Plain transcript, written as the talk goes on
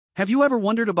Have you ever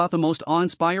wondered about the most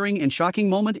awe-inspiring and shocking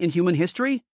moment in human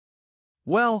history?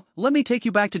 Well, let me take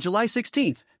you back to July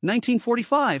 16,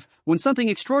 1945, when something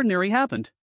extraordinary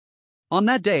happened. On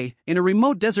that day, in a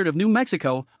remote desert of New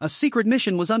Mexico, a secret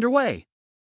mission was underway.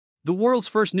 The world's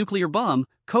first nuclear bomb,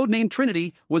 codenamed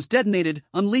Trinity, was detonated,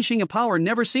 unleashing a power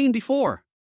never seen before.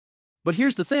 But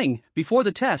here's the thing: before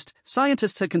the test,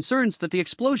 scientists had concerns that the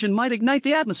explosion might ignite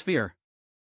the atmosphere.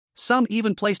 Some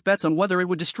even placed bets on whether it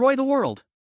would destroy the world.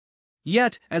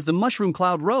 Yet, as the mushroom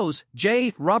cloud rose,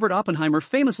 Robert Oppenheimer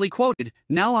famously quoted,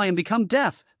 "Now I am become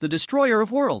death, the destroyer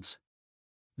of worlds."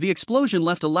 The explosion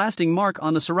left a lasting mark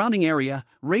on the surrounding area,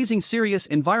 raising serious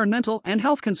environmental and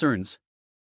health concerns.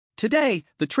 Today,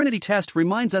 the Trinity test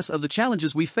reminds us of the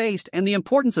challenges we faced and the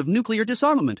importance of nuclear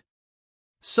disarmament.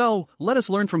 So, let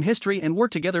us learn from history and work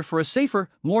together for a safer,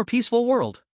 more peaceful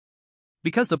world.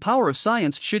 Because the power of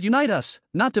science should unite us,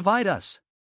 not divide us.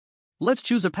 Let's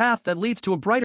choose a path that leads to a brighter